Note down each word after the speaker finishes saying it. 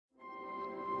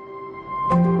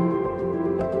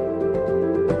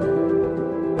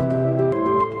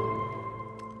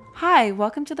Hi,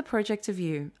 welcome to The Project of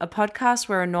You, a podcast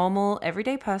where a normal,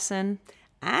 everyday person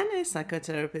and a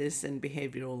psychotherapist and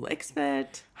behavioral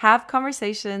expert. have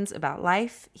conversations about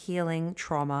life, healing,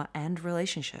 trauma, and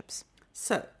relationships.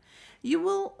 So, you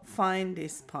will find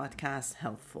this podcast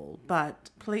helpful,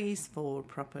 but please, for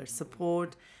proper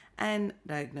support and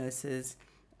diagnosis,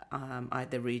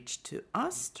 either reach to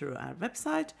us through our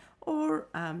website or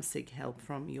seek help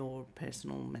from your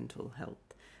personal mental health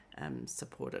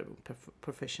supporter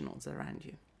professionals around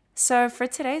you. So, for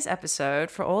today's episode,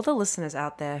 for all the listeners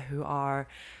out there who are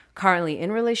currently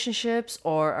in relationships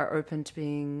or are open to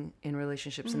being in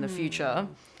relationships in the future,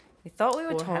 we thought we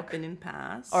would Or talk. have been in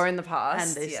past. Or in the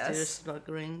past, And they're yes. still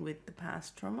struggling with the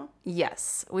past trauma.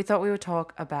 Yes, we thought we would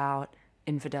talk about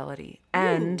infidelity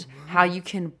and how you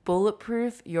can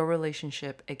bulletproof your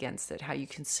relationship against it, how you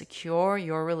can secure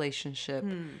your relationship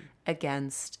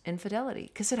against infidelity,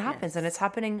 because it happens and it's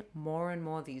happening more and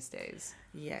more these days.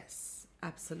 Yes,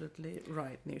 absolutely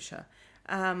right, Nusha.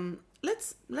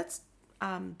 Let's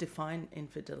define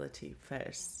infidelity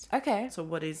first. Okay. So,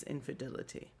 what is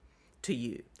infidelity to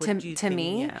you? What To do you think?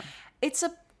 me, Yeah.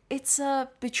 it's a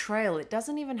betrayal. It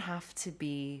doesn't even have to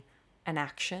be an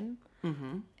action.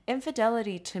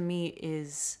 Infidelity to me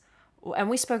is, and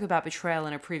we spoke about betrayal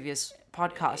in a previous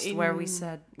podcast where we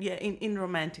said, in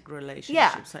romantic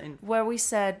relationships. where we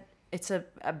said it's a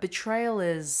betrayal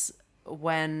is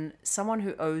when someone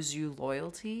who owes you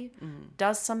loyalty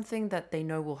does something that they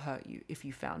know will hurt you if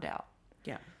you found out.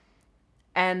 Yeah.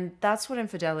 And that's what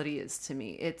infidelity is to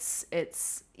me. It's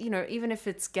even if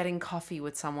it's getting coffee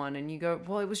with someone and you go,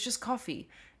 well, it was just coffee.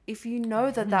 If you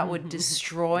know that would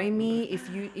destroy me,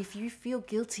 if you feel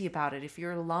guilty about it, if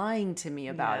you're lying to me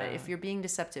about it, if you're being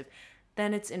deceptive,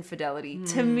 then it's infidelity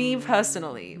to me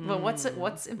personally. But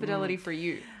what's infidelity for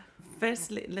you?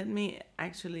 Firstly, let me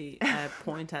actually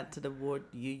point out to the word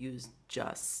you used,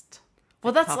 just.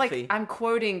 Well, that's coffee. like, I'm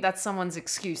quoting, that's someone's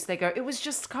excuse. They go, it was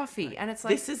just coffee. And it's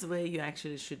like, This is where you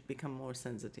actually should become more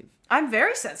sensitive. I'm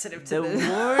very sensitive to The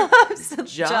this. word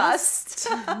just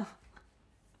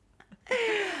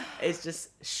is just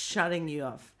shutting you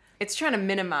off, It's trying to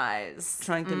minimize.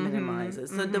 trying to minimize it.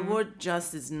 So the word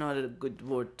just is not a good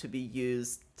word to be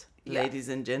used, ladies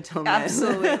and gentlemen.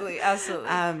 Absolutely.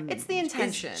 It's the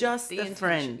intention. It's just the a intention.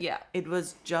 friend. Yeah. It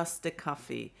was just the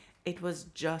coffee. It was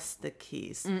just the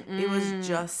kiss. It was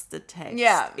just the text.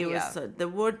 Yeah, It was yeah. the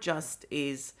word just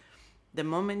is, the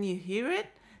moment you hear it,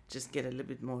 just get a little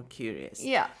bit more curious.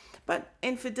 Yeah. But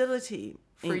infidelity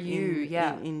For you,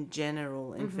 yeah. In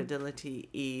general, infidelity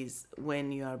is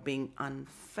when you are being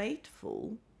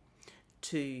unfaithful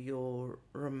to your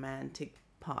romantic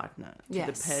partner, to the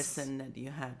Yes. person that you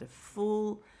had a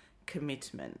full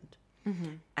commitment.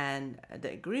 And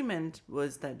the agreement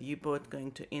was that you both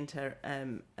going to enter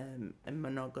a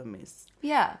monogamous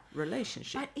Yeah.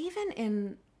 relationship. But even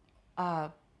in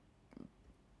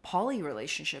poly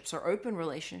relationships or open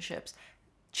relationships,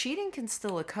 cheating can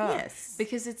still occur. Yes.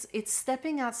 Because it's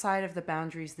stepping outside of the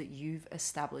boundaries that you've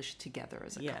established together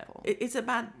as a couple. It's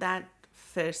about that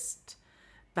first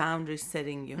boundary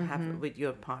setting you have with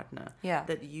your partner. Yeah.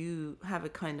 That you have a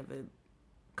kind of a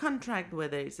contract,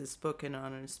 whether it's a spoken or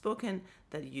unspoken,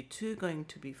 that you two going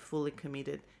to be fully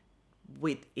committed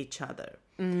with each other.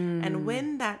 And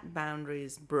when that boundary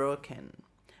is broken,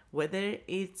 whether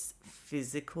it's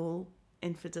physical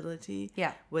infidelity,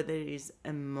 whether it's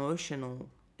emotional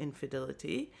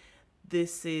infidelity,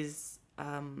 this is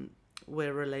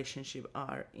where relationships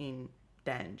are in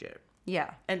danger.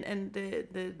 Yeah. And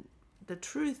the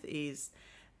truth is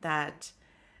that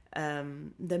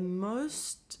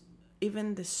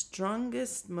even the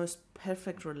strongest, most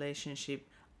perfect relationship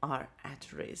are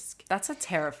at risk. That's a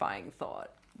terrifying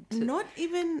thought. Not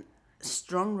even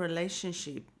strong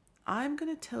relationship. I'm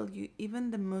going to tell you,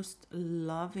 even the most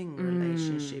loving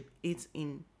relationship is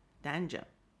in danger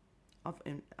of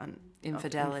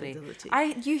Infidelity. Of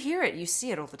infidelity. You hear it, you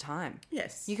see it all the time.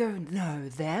 Yes. You go, no,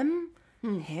 them,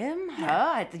 him,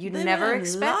 her. You'd They never were in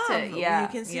expect love. it. Yeah. You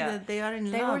can see that they are in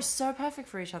love. They were so perfect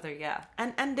for each other, yeah.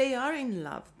 And they are in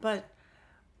love. But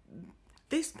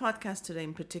this podcast today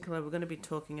in particular, we're going to be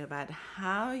talking about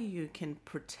how you can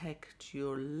protect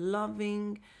your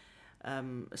loving,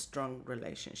 strong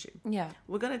relationship. Yeah.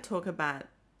 We're going to talk about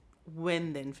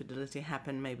when the infidelity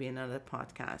happened, maybe another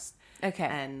podcast. Okay.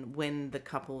 And when the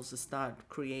couples start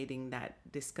creating that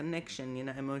disconnection,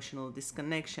 emotional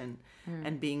disconnection,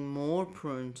 and being more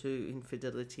prone to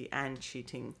infidelity and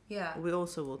cheating. Yeah. We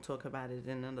also will talk about it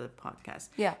in another podcast.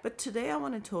 Yeah. But today I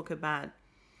want to talk about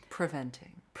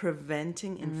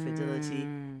preventing infidelity,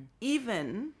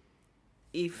 even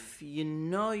if you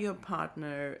know your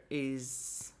partner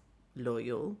is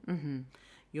loyal,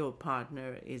 your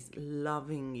partner is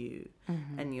loving you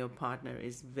and your partner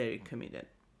is very committed.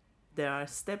 There are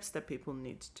steps that people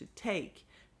need to take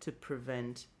to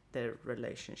prevent their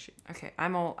relationship. Okay,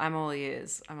 I'm all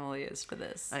ears. I'm all ears for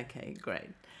this. Okay, great.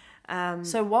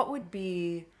 So what would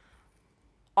be,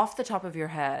 off the top of your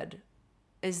head,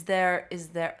 is there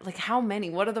like how many?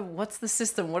 What's the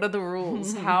system? What are the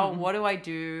rules? What do I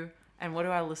do and what do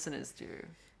our listeners do?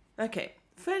 Okay,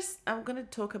 first I'm going to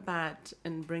talk about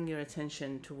and bring your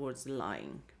attention towards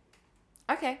lying.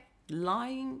 Okay.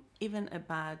 Lying even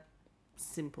about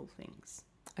simple things.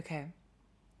 Okay.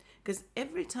 Because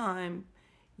every time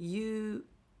you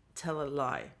tell a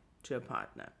lie to your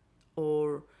partner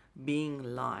or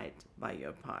being lied by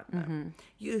your partner,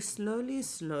 you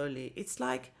slowly, it's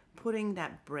like putting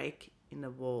that break in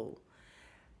the wall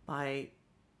by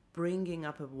bringing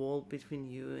up a wall between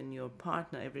you and your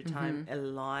partner every time a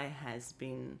lie has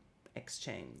been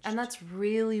exchanged. And that's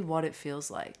really what it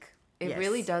feels like. It Yes.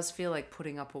 really does feel like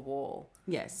putting up a wall.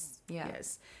 Yes. Yeah.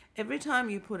 Yes. Every time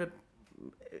you put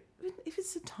if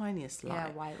it's the tiniest lie, Yeah,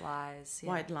 white lies. Yeah.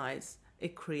 white lies,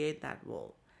 it create that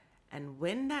wall. And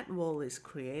when that wall is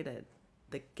created,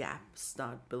 the gaps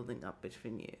start building up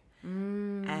between you.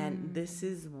 And this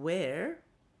is where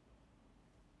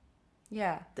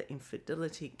Yeah. the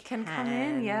infidelity Can come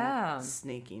in, yeah.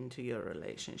 sneak into your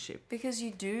relationship. Because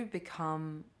you do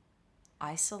become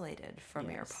isolated from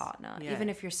your Yes. partner, Yeah. even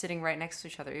if you're sitting right next to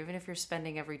each other, even if you're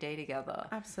spending every day together.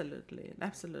 Absolutely.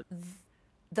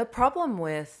 The problem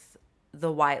with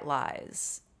the white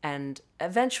lies, and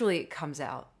eventually it comes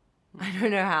out. I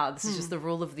don't know how. This is just the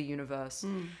rule of the universe.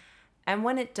 And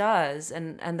when it does,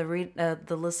 and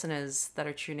the listeners that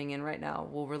are tuning in right now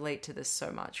will relate to this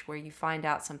so much, where you find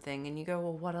out something and you go,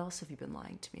 well, what else have you been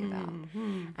lying to me about?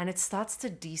 And it starts to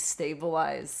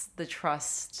destabilize the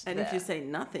trust. And there. if you say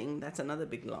nothing, that's another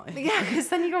big lie. Yeah, because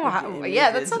then you go, wow,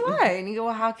 yeah, that's a lie. And you go,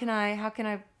 well, how can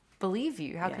I believe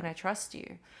you? How can I trust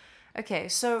you? Okay,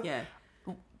 so Yeah.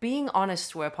 being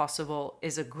honest where possible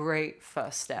is a great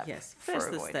first step. Yes, for first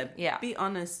avoiding. step. Yeah. Be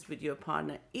honest with your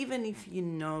partner, even if you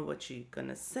know what you're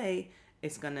gonna say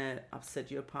is gonna upset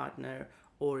your partner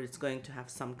or it's going to have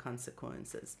some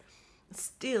consequences.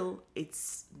 Still,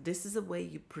 this is a way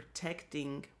you're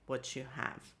protecting what you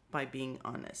have by being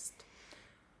honest.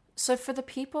 So for the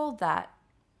people that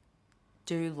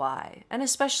do lie, and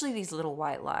especially these little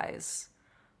white lies,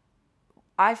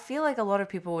 I feel like a lot of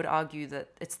people would argue that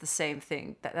it's the same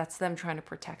thing. That's them trying to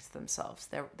protect themselves.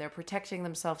 They're protecting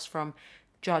themselves from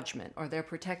judgment, or they're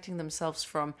protecting themselves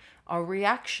from a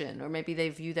reaction, or maybe they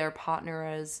view their partner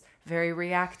as very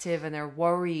reactive and they're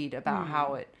worried about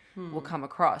how it will come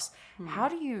across. How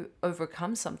do you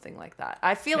overcome something like that?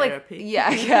 I feel Therapy. like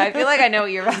I feel like I know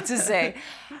what you're about to say.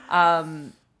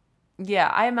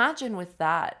 Yeah, I imagine with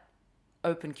that,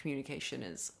 open communication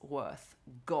is worth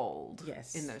gold.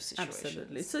 Yes, in those situations.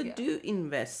 absolutely. So Yeah. do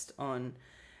invest on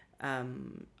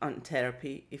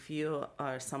therapy if you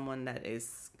are someone that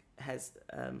has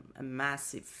a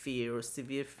massive fear or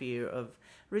severe fear of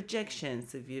rejection,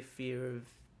 severe fear of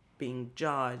being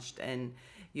judged, and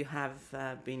you have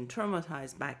been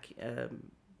traumatized back.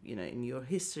 In your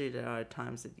history, there are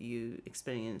times that you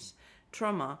experience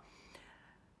trauma.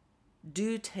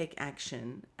 Do take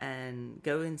action and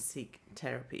go and seek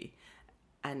therapy.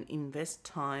 And invest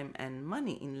time and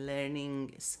money in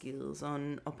learning skills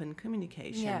on open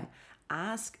communication. Yeah.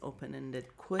 Ask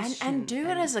open-ended questions. And do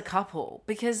it as a couple,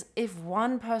 because if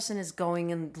one person is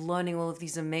going and learning all of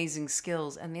these amazing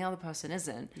skills and the other person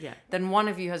isn't, then one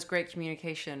of you has great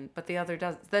communication, but the other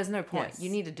doesn't. There's no point. Yes.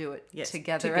 You need to do it Yes,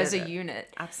 together as a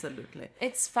unit. Absolutely.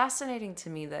 It's fascinating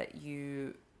to me that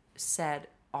you said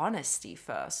honesty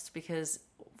first, because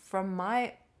from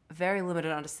my very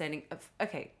limited understanding of,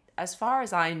 as far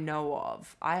as I know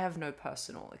of, I have no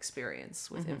personal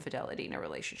experience with infidelity in a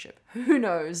relationship. Who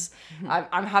knows?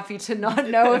 I'm happy to not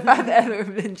know if I've ever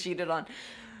been cheated on.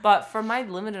 But from my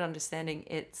limited understanding,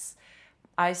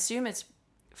 I assume it's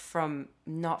from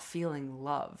not feeling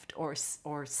loved or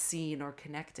seen or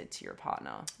connected to your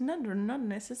partner. Not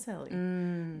necessarily.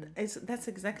 That's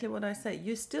exactly what I say.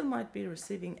 You still might be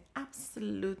receiving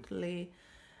absolutely,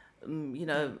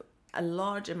 a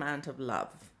large amount of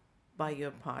love by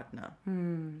your partner.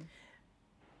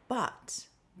 But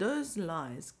those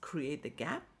lies create the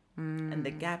gap, and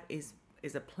the gap is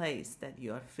a place that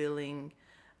you are feeling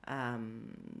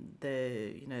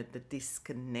the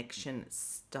disconnection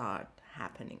start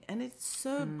happening, and it's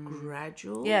so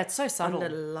gradual. Yeah, it's so subtle.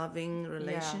 And the loving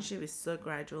relationship is so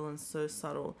gradual and so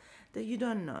subtle that you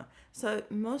don't know. So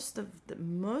most of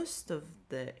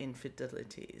the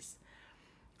infidelities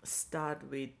start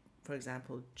with, for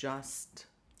example, just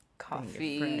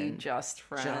Coffee, friend, just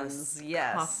friends. just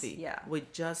Yes. coffee. Yeah. We're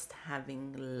just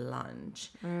having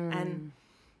lunch. And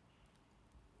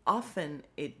often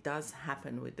it does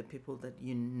happen with the people that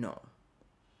you know.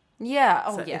 Yeah.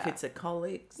 Oh, So yeah. if it's a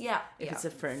colleague, yeah. if it's a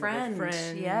friend of a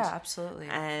friend. Yeah, absolutely.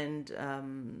 And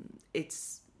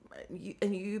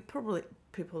you probably,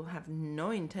 people have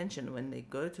no intention when they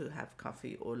go to have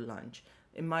coffee or lunch.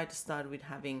 It might start with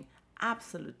having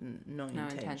absolute no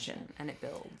intention. And it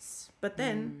builds. But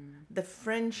then the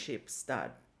friendships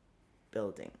start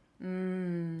building.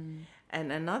 And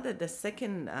the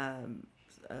second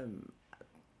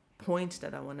point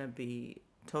that I want to be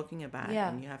talking about,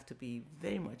 and you have to be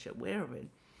very much aware of it,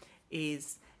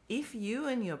 is if you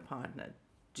and your partner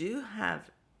do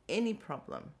have any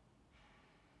problem,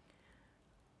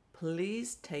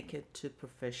 please take it to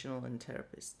professional and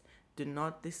therapist. Do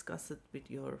not discuss it with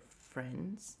your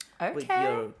friends, with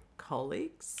your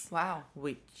colleagues,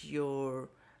 with your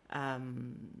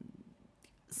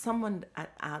someone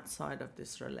outside of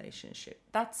this relationship.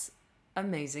 That's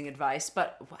amazing advice,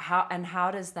 but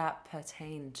how does that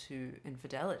pertain to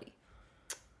infidelity?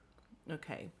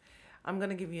 Okay, I'm going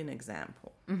to give you an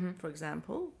example. For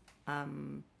example,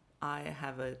 I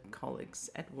have a colleagues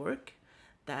at work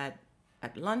that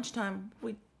at lunchtime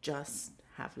we just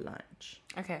have lunch.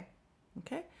 Okay.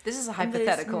 Okay. This is a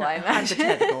hypothetical, I imagine.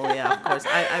 Hypothetical, yeah, of course.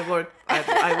 I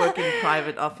work in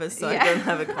private office, so I don't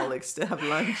have a colleagues to have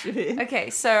lunch with. Okay,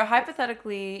 so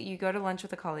hypothetically, you go to lunch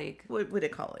with a colleague. With a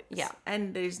colleague. Yeah.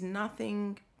 And there's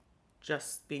nothing,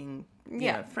 just being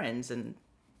you know, friends and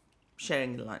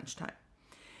sharing the lunchtime.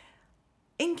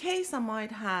 In case I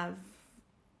might have,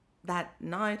 that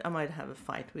night I might have a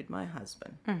fight with my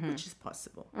husband, which is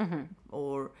possible.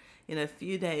 Or in a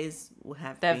few days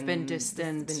they've been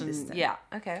distant. Yeah,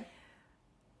 okay.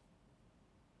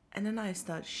 And then I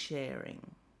start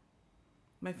sharing.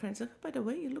 My friends like, by the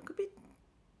way, you look a bit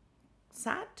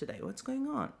sad today. What's going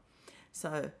on?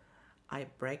 So I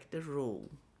break the rule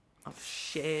of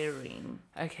sharing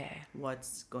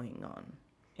what's going on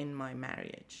in my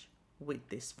marriage with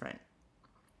this friend.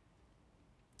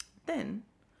 Then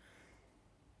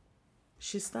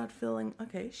she start feeling,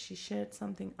 okay, she shared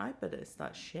something, I better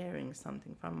start sharing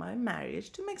something from my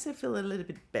marriage to make her feel a little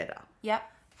bit better. Yeah.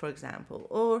 For example.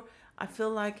 Or I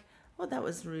feel like, oh,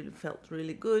 felt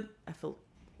really good. I felt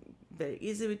very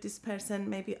easy with this person.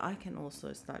 Maybe I can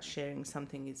also start sharing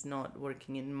something is not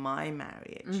working in my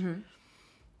marriage.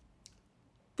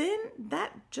 Then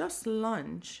that just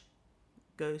lunch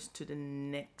goes to the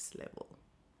next level.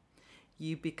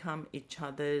 You become each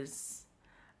other's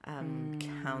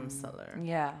counselor.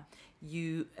 Yeah.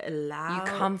 You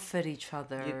comfort each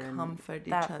other.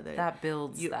 That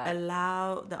builds you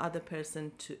allow the other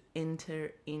person to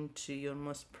enter into your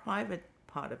most private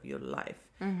part of your life,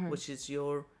 which is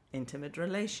your intimate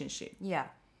relationship. Yeah.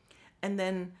 And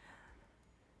then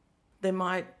they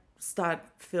might start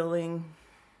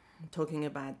talking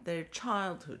about their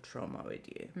childhood trauma with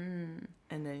you.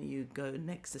 And then you go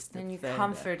next step and you're further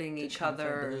comforting each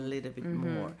other a little bit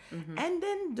more. And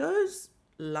then those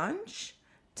lunch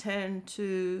turn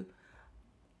to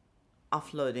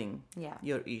offloading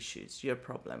your issues, your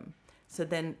problem. So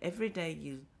then every day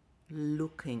you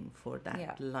looking for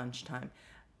that lunchtime.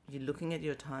 You're looking at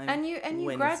your time. And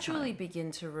you gradually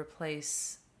begin to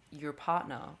replace your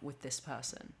partner with this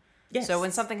person. Yes. So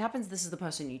when something happens, this is the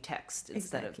person you text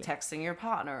instead of texting your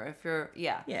partner. If you're,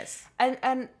 Yes.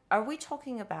 And are we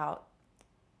talking about,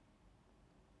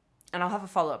 and I'll have a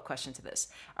follow-up question to this.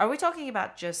 Are we talking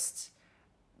about just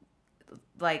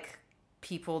like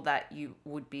people that you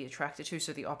would be attracted to,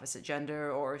 so the opposite gender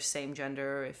or same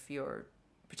gender, if you're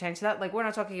pertaining to that? Like, we're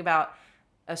not talking about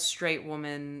a straight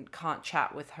woman can't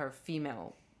chat with her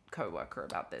female coworker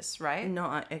about this, right? No,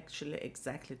 I'm actually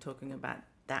exactly talking about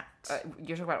that.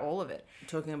 You're talking about all of it.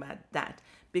 Talking about that.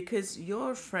 Because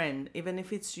your friend, even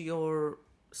if it's your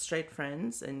straight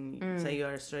friends, and say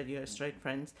you're straight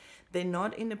friends, they're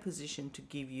not in a position to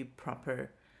give you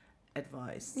proper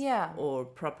advice or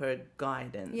proper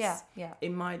guidance. Yeah.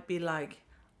 It might be like,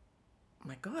 oh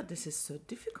my God, this is so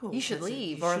difficult. You should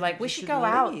leave. Or like, we should go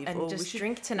out and just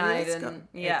drink tonight. And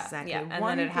exactly. Yeah. And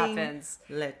one then it thing happens.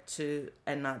 led to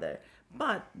another.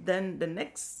 But then the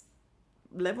next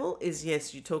level is,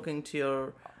 yes, you're talking to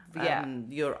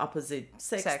your opposite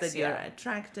sex that you're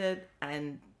attracted,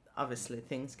 and obviously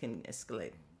things can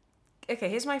escalate. Okay,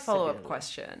 here's my follow-up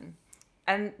question.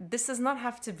 And this does not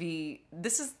have to be,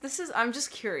 this is I'm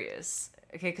just curious,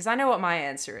 okay, because I know what my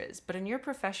answer is, but in your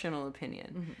professional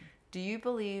opinion, do you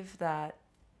believe that,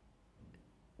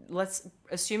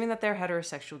 assuming that they're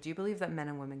heterosexual, do you believe that men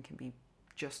and women can be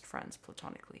just friends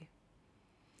platonically?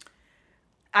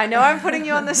 I know I'm putting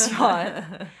you on the spot.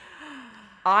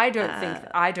 I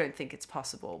don't think it's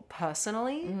possible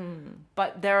personally,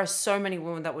 but there are so many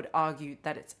women that would argue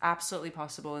that it's absolutely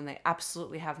possible and they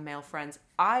absolutely have male friends.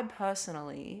 I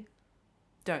personally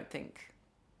don't think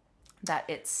that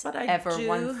it's ever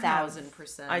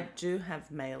 1,000%. I do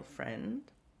have male friend.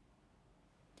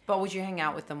 But would you hang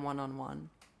out with them one-on-one?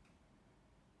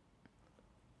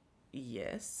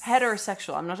 Yes.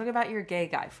 Heterosexual. I'm not talking about your gay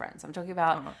guy friends. I'm talking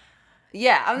about...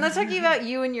 Yeah, I'm not talking about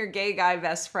you and your gay guy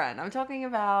best friend. I'm talking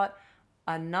about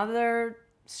another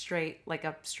straight, like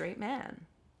a straight man.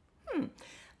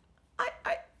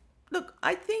 Look,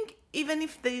 I think even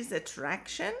if there's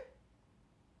attraction,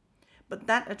 but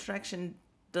that attraction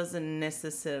doesn't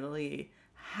necessarily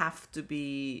have to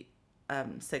be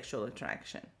sexual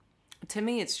attraction. To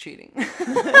me, it's cheating.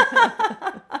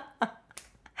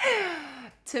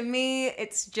 To me,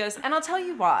 it's just... And I'll tell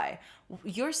you why.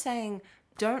 You're saying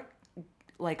don't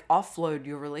like offload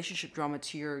your relationship drama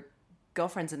to your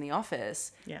girlfriends in the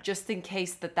office, just in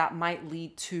case that might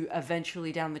lead to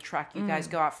eventually down the track you guys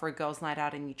go out for a girls' night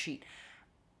out and you cheat.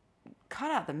 Cut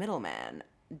out the middleman.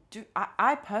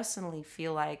 I personally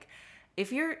feel like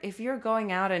if you're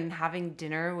going out and having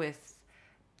dinner with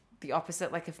the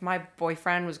opposite, like if my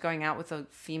boyfriend was going out with a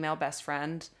female best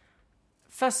friend,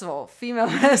 first of all, female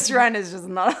best friend is just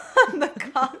not on the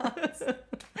cards.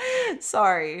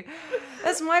 Sorry.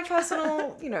 That's my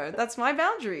personal, that's my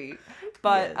boundary.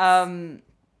 But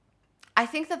I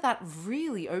think that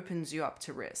really opens you up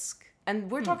to risk. And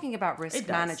we're talking about risk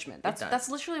management. That's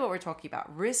literally what we're talking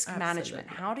about. Risk management.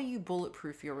 How do you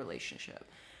bulletproof your relationship?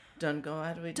 Don't go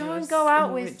out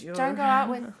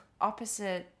with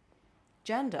opposite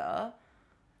gender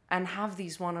and have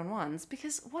these one-on-ones,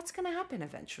 because what's going to happen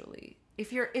eventually?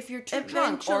 If you're too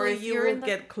drunk, or if you will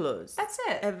get close. That's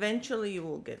it. Eventually you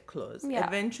will get close. Yeah.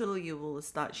 Eventually you will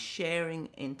start sharing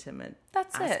intimate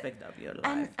That's aspect of your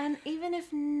life. And even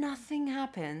if nothing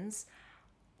happens,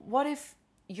 what if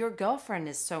your girlfriend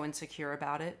is so insecure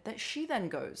about it that she then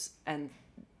goes and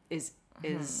is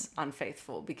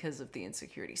unfaithful because of the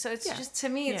insecurity? So it's just, to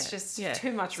me, it's just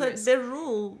too much risk. So the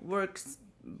rule works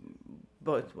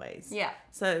both ways. Yeah.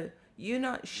 So you're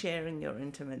not sharing your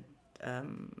intimate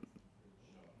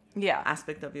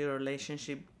aspect of your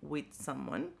relationship with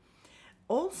someone.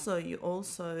 Also, you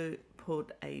also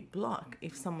put a block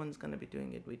if someone's going to be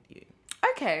doing it with you.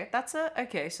 Okay,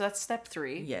 so that's step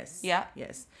 3. Yes. Yeah.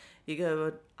 Yes. You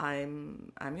go,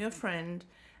 I'm your friend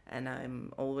and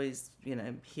I'm always,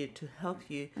 here to help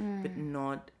you, but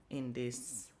not in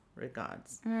this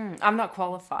regards. I'm not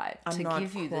qualified to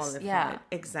give you this. Yeah,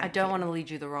 exactly. I don't want to lead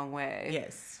you the wrong way.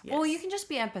 Yes. Well, you can just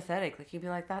be empathetic. Like, you'd be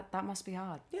like, that must be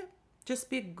hard. Yeah.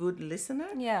 Just be a good listener.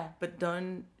 Yeah. But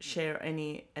don't share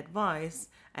any advice,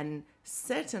 and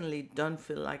certainly don't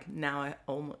feel like now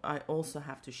I also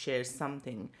have to share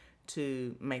something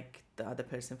to make the other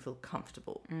person feel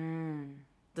comfortable.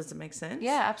 Does it make sense?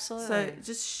 Yeah, absolutely. So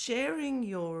just sharing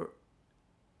your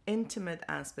intimate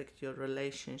aspect, your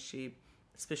relationship,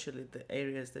 especially the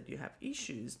areas that you have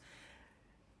issues,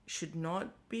 should not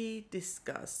be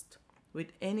discussed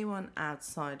with anyone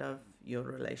outside of your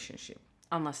relationship.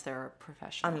 Unless they're a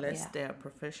professional. They are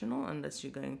professional, unless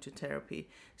you're going to therapy.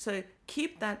 So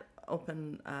keep that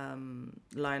open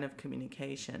line of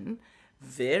communication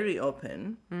very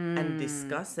open and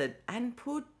discuss it and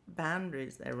put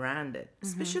boundaries around it,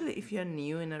 especially if you're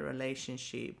new in a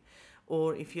relationship,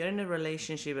 or if you're in a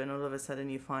relationship and all of a sudden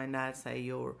you find out, say,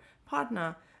 your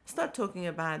partner start talking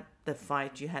about the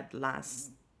fight you had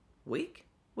last week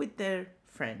with their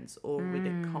friends or with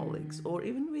their colleagues or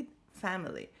even with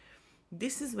family.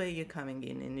 This is where you're coming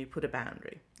in and you put a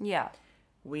boundary. Yeah.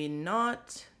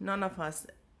 None of us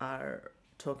are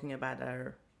talking about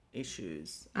our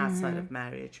issues outside of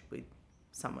marriage with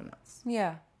someone else.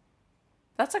 Yeah.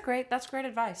 That's great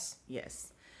advice.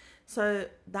 Yes. So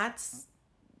that's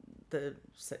the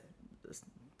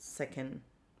second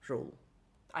rule.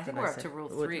 I think we're up to rule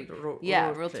 3.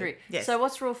 Rule 3. Yes. So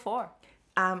what's rule 4?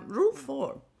 Rule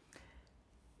 4.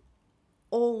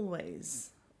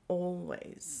 Always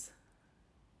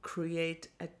create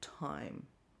a time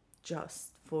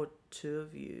just for two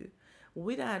of you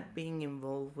without being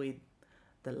involved with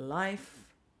the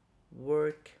life,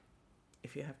 work,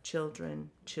 if you have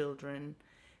children,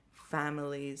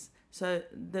 families. So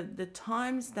the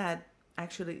times that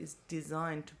actually is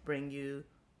designed to bring you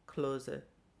closer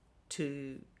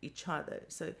to each other.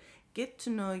 So get to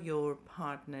know your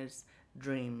partner's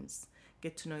dreams,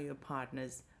 get to know your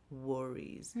partner's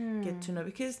worries, get to know,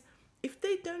 because if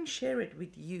they don't share it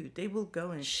with you, they will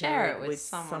go and share it with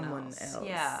someone else.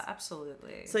 Yeah,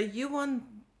 absolutely. So you want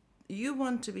you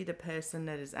want to be the person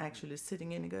that is actually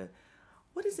sitting in and go,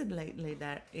 what is it lately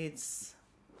that it's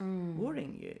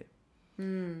worrying you?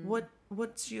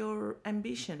 What's your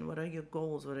ambition? What are your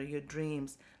goals? What are your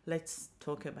dreams? Let's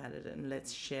talk about it and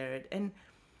let's share it. And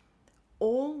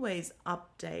always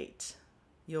update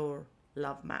your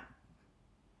love map.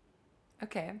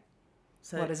 Okay.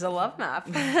 So What is a love map?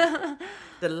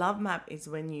 the love map is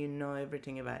when you know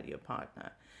everything about your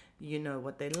partner. You know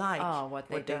what they like, what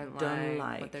they don't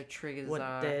like, what their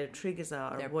triggers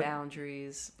are, their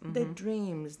boundaries, their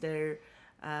dreams, their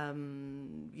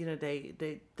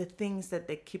the things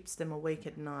that keeps them awake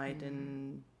at night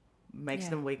and makes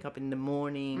them wake up in the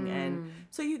morning. And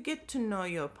so you get to know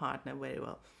your partner very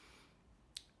well.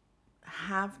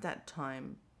 Have that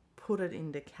time, put it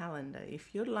in the calendar.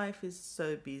 If your life is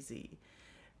so busy,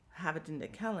 have it in the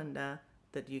calendar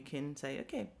that you can say,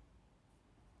 okay,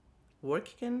 work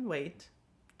can wait,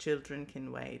 children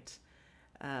can wait.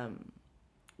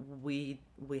 We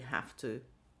have to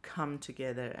come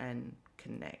together and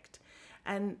connect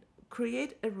and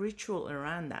create a ritual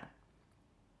around that.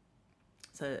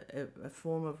 So a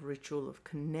form of ritual of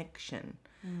connection.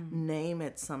 Name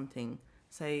it something.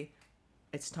 Say,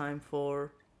 it's time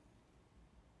for,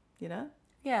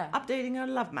 updating our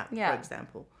love map, for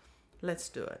example. Let's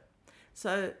do it.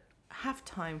 So have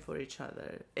time for each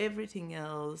other. Everything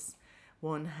else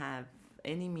won't have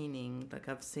any meaning. Like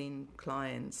I've seen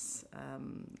clients,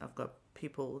 I've got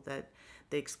people that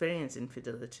they experience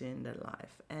infidelity in their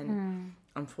life. And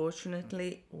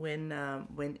unfortunately, when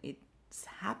it's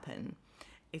happened,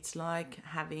 it's like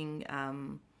having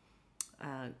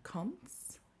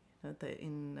comets,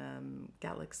 in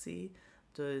Galaxy,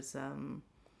 those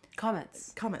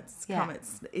comets.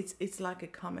 It's like a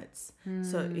comet.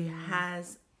 So it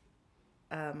has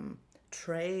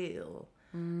trail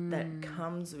that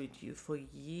comes with you for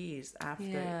years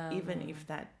after, even if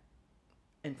that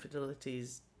infidelity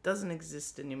doesn't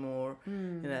exist anymore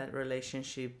in that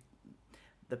relationship.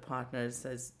 The partner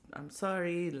says, I'm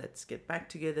sorry, let's get back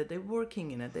together. They're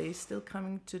working in it. They're still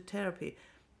coming to therapy.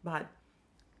 But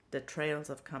the trails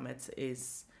of comets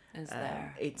is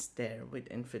there. It's there with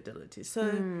infidelity.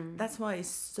 So that's why it's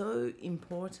so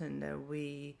important that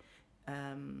we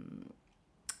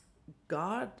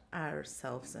guard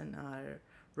ourselves and our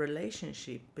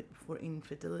relationship, but for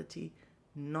infidelity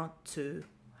not to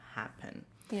happen.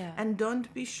 Yeah. And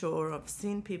don't be sure of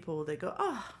seeing people that go,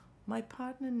 my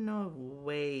partner, no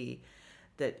way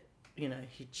that,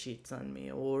 he cheats on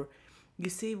me. Or you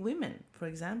see women, for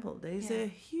example, there's a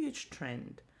huge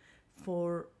trend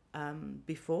for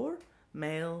before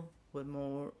male were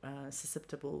more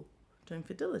susceptible to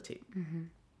infidelity.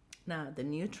 Now the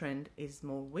new trend is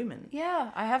more women.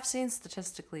 Yeah, I have seen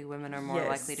statistically women are more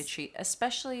likely to cheat,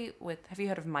 especially with, have you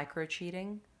heard of micro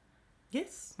cheating?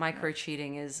 Yes. Micro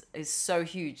cheating is so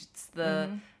huge. It's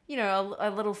the a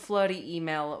little flirty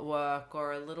email at work,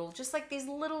 or a little, just like these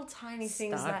little tiny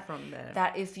things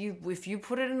that if you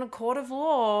put it in a court of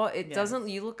law, it doesn't,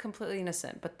 you look completely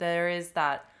innocent, but there is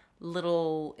that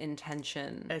little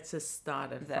intention. It's a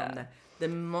started from there. The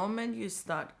moment you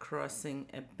start crossing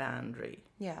a boundary,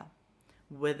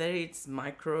 whether it's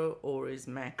micro or is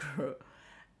macro,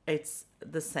 it's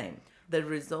the same. The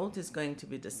result is going to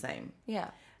be the same.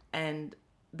 Yeah. And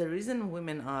the reason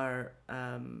women are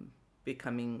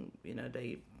becoming,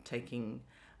 they taking,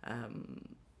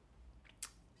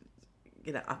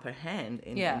 upper hand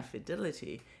in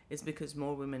infidelity is because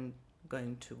more women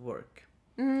going to work.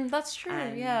 That's true.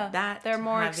 And they're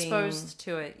more exposed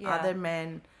to it. Yeah. Other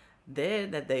men there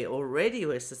that they already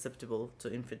were susceptible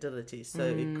to infidelity, so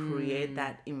it create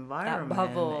that environment. That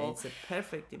bubble. It's a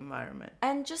perfect environment.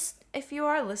 And just, if you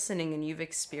are listening and you've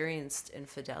experienced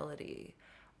infidelity,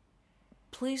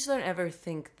 please don't ever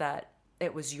think that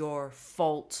it was your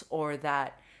fault or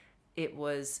that it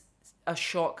was a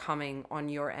shortcoming on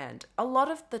your end. A lot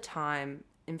of the time,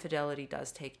 infidelity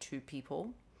does take two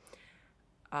people.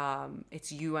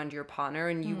 It's you and your partner,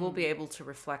 and you will be able to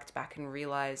reflect back and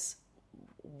realize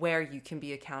where you can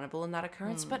be accountable in that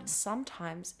occurrence. But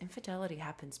sometimes infidelity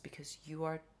happens because you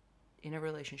are in a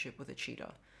relationship with a cheater.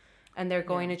 And they're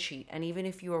going to cheat. And even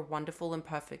if you are wonderful and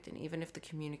perfect, and even if the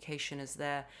communication is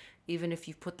there, even if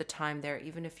you've put the time there,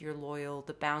 even if you're loyal,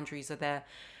 the boundaries are there,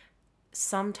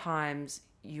 sometimes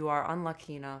you are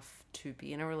unlucky enough to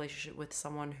be in a relationship with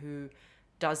someone who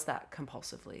does that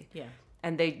compulsively. Yeah.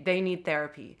 And they need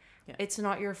therapy. Yeah. It's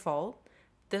not your fault.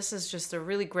 This is just a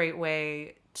really great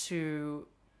way to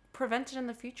prevent it in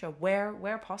the future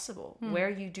where possible. Where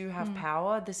you do have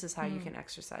power, this is how you can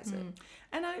exercise it.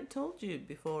 And I told you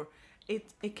before,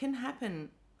 it can happen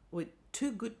with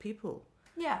two good people.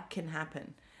 Yeah. Can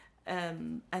happen.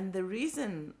 And the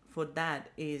reason for that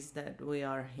is that we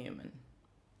are human.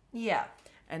 Yeah.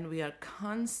 And we are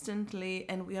constantly,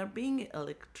 and we are being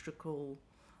electrical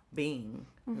being.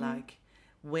 Like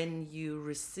when you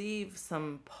receive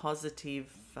some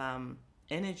positive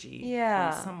energy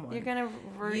from someone, you're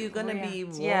gonna be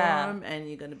warm, Yeah. and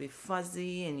you're gonna be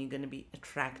fuzzy, and you're gonna be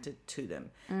attracted to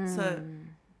them. So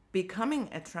becoming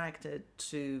attracted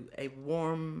to a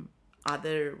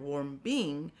other warm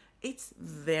being, it's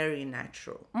very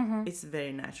natural. It's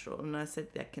very natural. And I said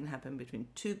that can happen between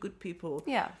two good people.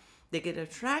 Yeah. They get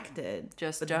attracted.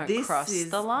 Just but don't cross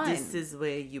the line. This is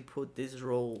where you put these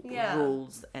Yeah.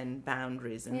 rules and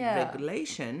boundaries and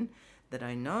regulation that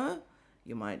I know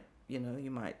you might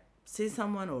see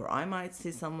someone, or I might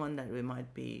see someone that we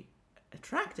might be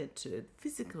attracted to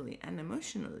physically and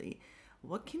emotionally.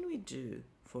 What can we do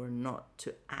for not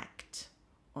to act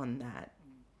on that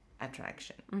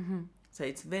attraction? So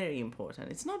it's very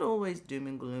important. It's not always doom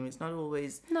and gloom. It's not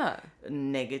always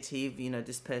negative.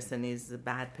 This person is a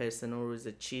bad person or is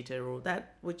a cheater or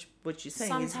that, which what you're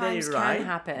saying is very right. Sometimes can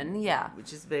happen, yeah.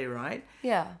 Which is very right.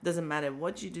 Yeah. Doesn't matter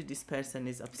what you do, this person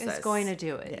is obsessed. It's going to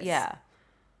do it, Yes. yeah.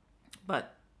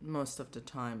 But most of the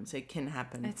time, so it can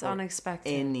happen. It's for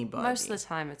unexpected. Anybody. Most of the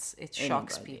time, it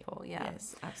shocks Anybody. people, yeah.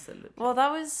 Yes, absolutely. Well,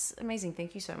 that was amazing.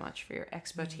 Thank you so much for your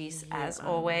expertise, as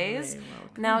always. very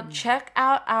welcome. Now, check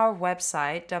out our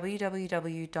website,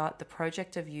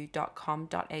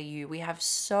 www.theprojectofyou.com.au. We have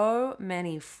so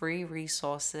many free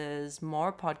resources,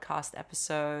 more podcast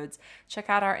episodes. Check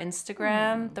out our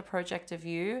Instagram, The Project of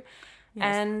You.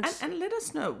 Yes. And let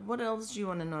us know, what else do you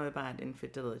want to know about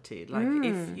infidelity? Like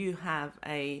if you have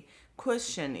a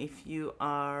question, if you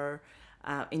are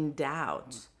in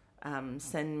doubt,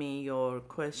 send me your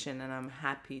question and I'm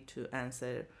happy to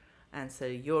answer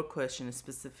your question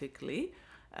specifically.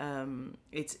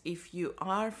 It's if you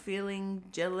are feeling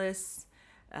jealous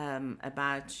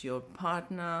about your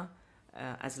partner,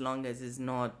 as long as it's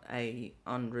not a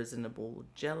unreasonable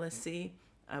jealousy,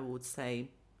 I would say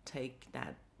take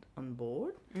that on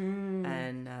board.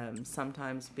 And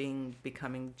sometimes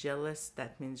becoming jealous,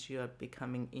 that means you are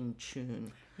becoming in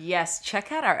tune. Yes,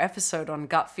 check out our episode on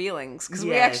gut feelings, because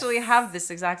we Yes. actually have this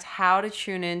exact how to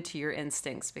tune into your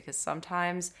instincts, because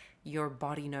sometimes your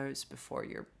body knows before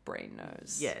your brain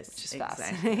knows. Yes, which is exactly.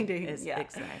 fascinating. Yes, Yeah.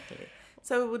 exactly.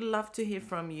 So we would love to hear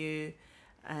from you.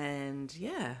 And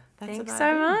yeah, that's Thanks about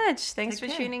so it. much. Thanks Take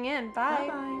for care. tuning in. Bye.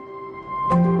 Bye-bye.